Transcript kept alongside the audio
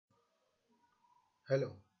Hello,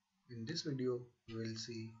 in this video we will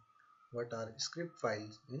see what are script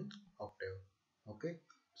files in Octave. Okay,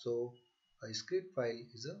 so a script file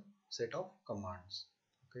is a set of commands.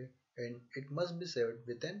 Okay, and it must be saved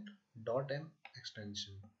with an .m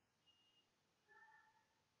extension,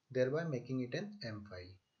 thereby making it an M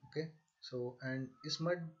file. Okay, so and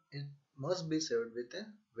it must be saved with a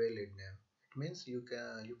valid name. It means you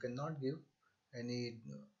cannot give any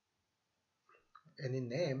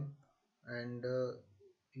name, and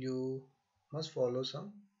you must follow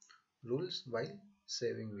some rules while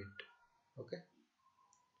saving it. Okay,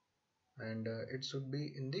 and it should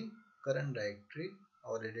be in the current directory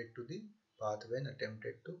or added to the path when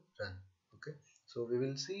attempted to run. Okay, so we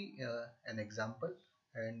will see an example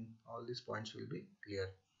and all these points will be clear.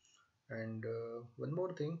 And one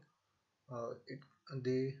more thing, it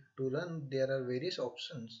the to run there are various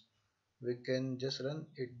options. We can just run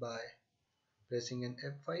it by pressing an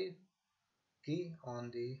F5 key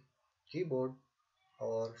on the keyboard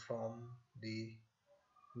or from the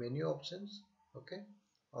menu options. Okay,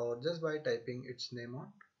 or just by typing its name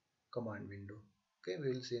on command window. Okay,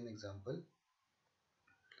 we will see an example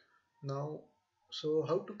now. So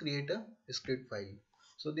how to create a script file?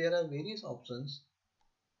 So there are various options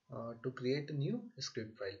to create a new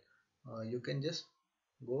script file. You can just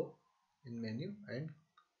go in menu and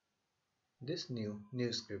this new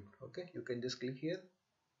script. Okay, you can just click here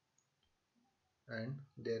and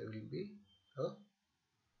there will be a,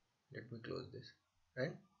 let me close this,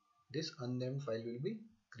 and this unnamed file will be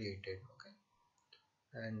created.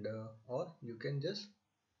 Okay, and or you can just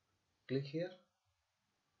click here,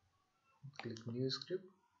 click new script.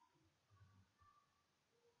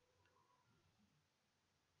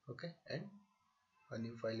 Okay, and a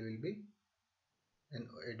new file will be, an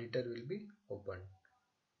editor will be opened,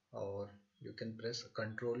 or you can press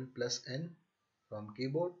Ctrl plus N from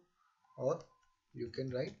keyboard, or you can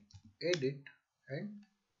write edit and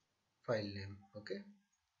file name. Okay,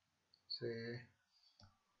 say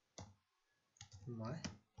my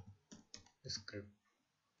script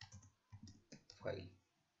file.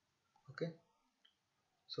 Okay,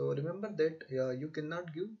 so remember that you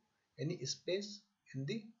cannot give any space in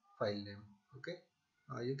the file name. Okay,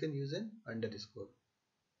 you can use an underscore.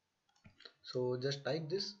 So just type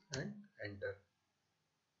this and enter.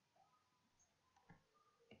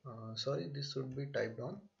 Sorry, this should be typed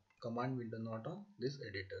on command window, not on this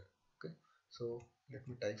editor. Okay, so let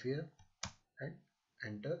me type here and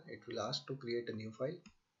enter. It will ask to create a new file,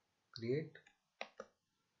 create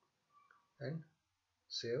and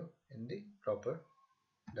save in the proper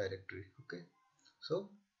directory. Okay, so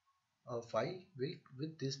a file will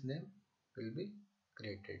with this name will be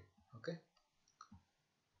created. Okay,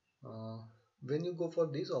 uh, when you go for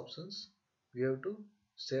these options, we have to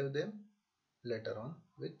save them later on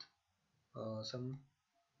with some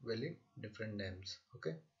valid different names.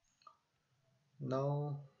 Okay,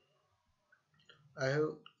 now I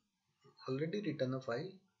have already written a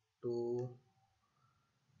file to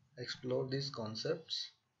explore these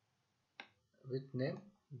concepts with name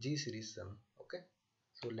G series sum. Okay,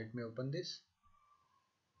 so let me open this.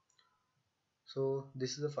 So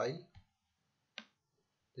this is a file,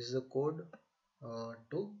 this is a code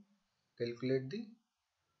to calculate the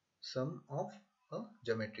sum of a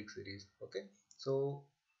geometric series. Okay, so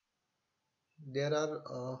there are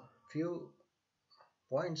a few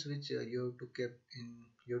points which you have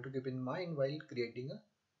to keep in mind while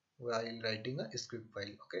while writing a script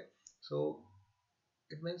file. Okay, so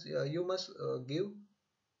it means you must give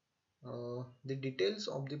the details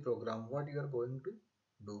of the program, what you are going to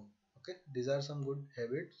do. Okay, these are some good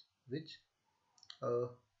habits which a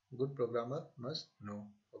good programmer must know.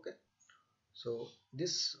 Okay, so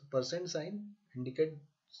this percent sign indicates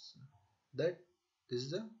that this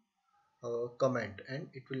is a comment and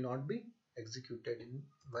it will not be executed in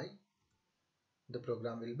why the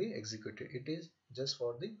program will be executed. It is just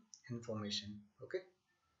for the information. Okay,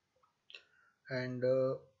 and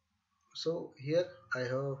so here I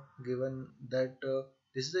have given that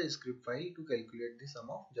this is a script file to calculate the sum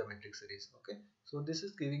of geometric series. Okay, so this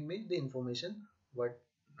is giving me the information what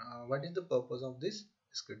is the purpose of this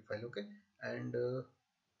script file. Okay, and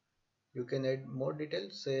you can add more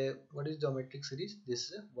details. Say what is geometric series?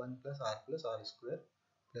 This is 1 plus r square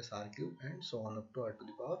plus r cube and so on up to r to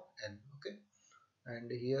the power n. Okay,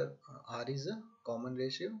 and here r is a common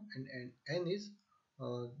ratio and n is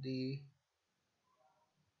the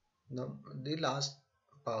the last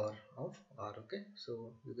power of r. Okay,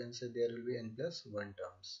 so you can say there will be n plus 1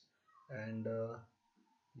 terms, and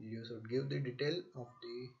you should give the detail of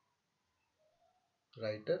the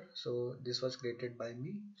writer. So this was created by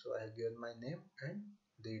me, so I have given my name and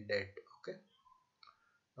the date. Okay,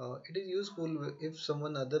 it is useful if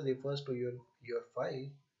someone other refers to your file,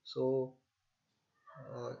 so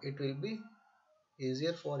it will be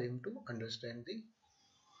easier for him to understand the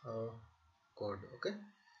uh, code. Okay,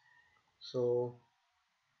 so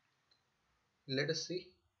let us see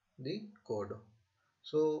the code.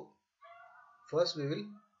 So first we will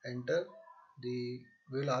enter the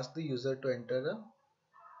we will ask the user to enter a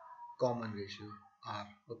common ratio r.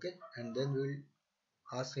 Okay, and then we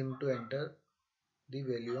will ask him to enter the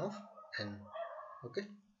value of n. Okay,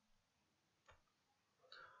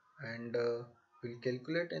 and we'll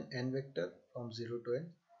calculate an n vector from 0 to n.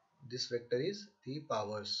 This vector is the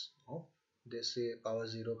powers of, they say, power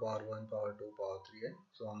 0, power 1, power 2, power 3, and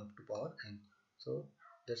so on up to power n. So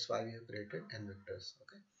that's why we have created n vectors.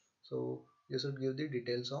 Okay, so you should give the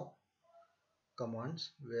details of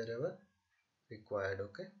commands wherever required.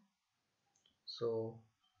 Okay, so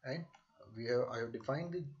and I have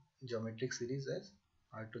defined the geometric series as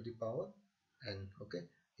r to the power n. Okay,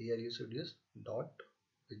 here you should use dot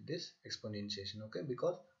with this exponentiation. Okay,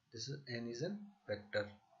 because this is n is a vector.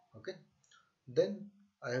 Okay, then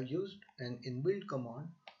I have used an inbuilt command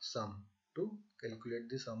sum to calculate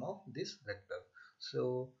the sum of this vector.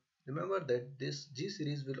 So remember that this G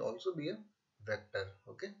series will also be a vector.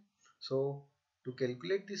 Okay, so to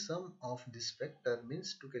calculate the sum of this vector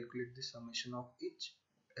means to calculate the summation of each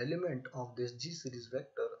element of this G series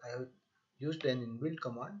vector, I have used an inbuilt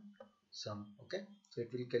command sum. Okay, so it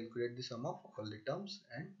will calculate the sum of all the terms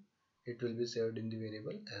and it will be saved in the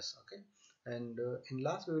variable s. Okay, and in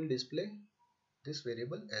last we will display this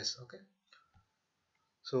variable s. Okay,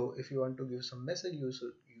 so if you want to give some message, you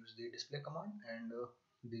should use the display command, and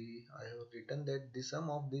the I have written that the sum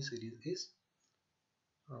of this series is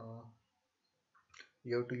uh,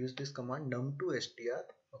 you have to use this command num to str.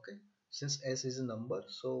 Okay, since s is a number,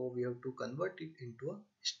 so we have to convert it into a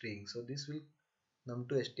string. So this will num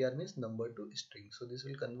to str means number to string, so this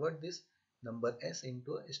will convert this number s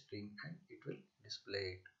into a string and it will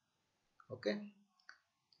display it. Okay,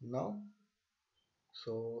 now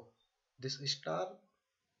so this star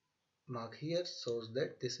mark here shows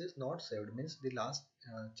that this is not saved, means the last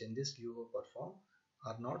changes you have performed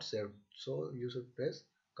are not saved. So you should press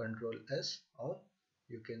Ctrl S, or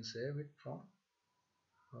you can save it from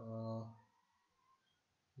uh,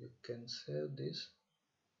 you can save this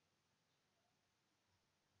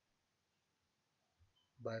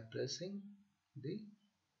by pressing the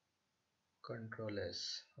Ctrl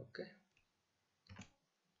S. Okay,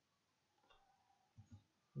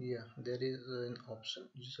 yeah, there is an option,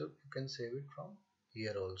 so you can save it from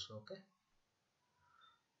here also. Okay,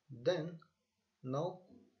 then now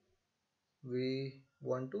we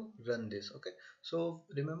want to run this. Okay, so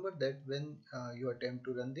remember that when you attempt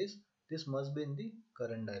to run this must be in the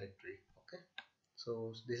current directory. Okay,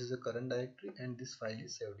 so this is a current directory and this file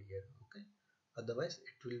is saved here. Okay, otherwise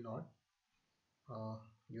it will not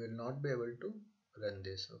you will not be able to run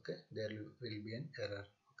this. Okay, there will be an error.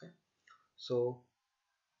 Okay, so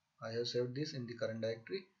I have saved this in the current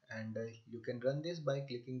directory, and you can run this by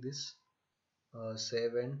clicking this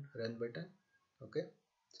save and run button. Okay,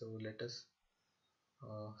 so let us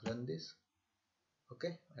run this.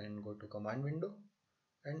 Okay, and go to command window,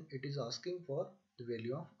 and it is asking for the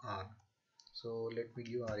value of r. So let me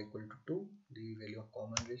give r equal to 2, the value of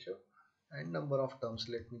common ratio, and number of terms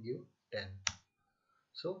let me give 10.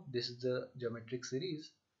 So this is the geometric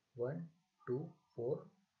series 1 2 4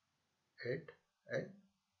 8 and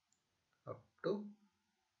up to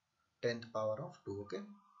 10th power of 2. Okay,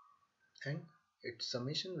 and its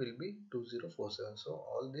summation will be 2047. So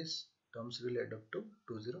all these terms will add up to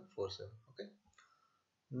 2047. Okay,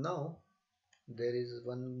 now there is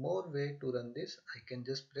one more way to run this. I can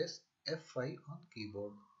just press F5 on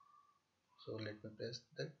keyboard. So let me press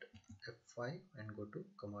that F5 and go to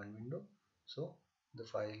command window. So the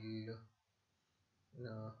file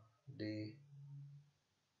the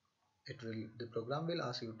the program will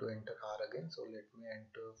ask you to enter R again. So let me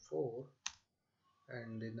enter 4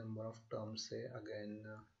 and the number of terms say again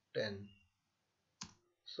 10.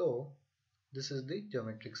 So this is the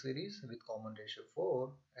geometric series with common ratio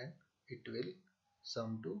 4 and it will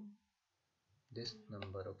sum to this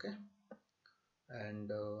number. Okay,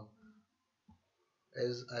 and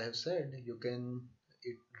as I have said, you can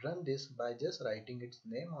run this by just writing its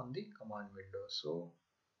name on the command window. So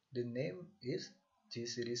the name is G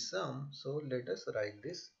series sum. So let us write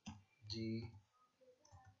this G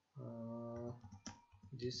uh,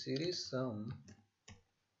 G series sum.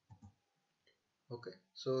 Okay,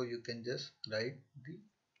 so you can just write the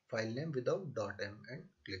file name without .m and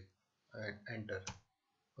click and enter.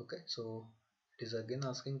 Okay, so it is again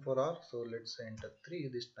asking for R, so let's enter 3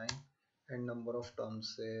 this time, and number of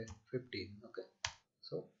terms say 15. Okay,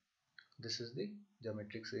 so this is the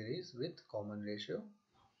geometric series with common ratio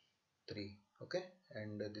 3. Okay,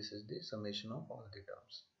 and this is the summation of all the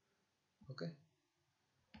terms. Okay,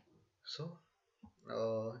 so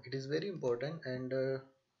it is very important, and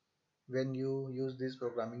when you use these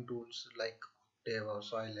programming tools like Dev or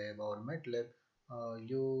Scilab or MATLAB,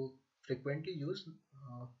 you frequently use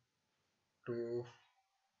to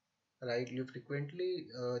you frequently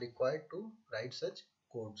required to write such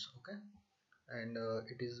codes. Okay, and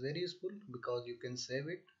it is very useful because you can save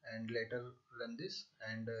it and later run this,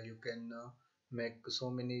 and you can make so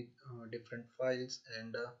many different files,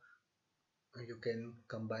 and you can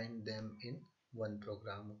combine them in one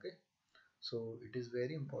program. Okay, so it is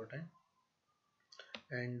very important.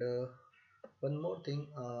 And one more thing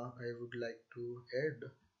I would like to add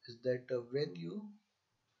is that when you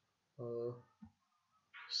uh,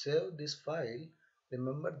 save this file,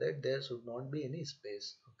 remember that there should not be any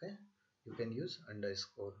space. Okay, you can use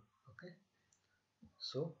underscore. Okay,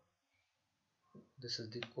 so this is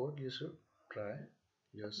the code you should try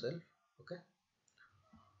yourself. Okay,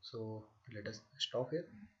 so let us stop here.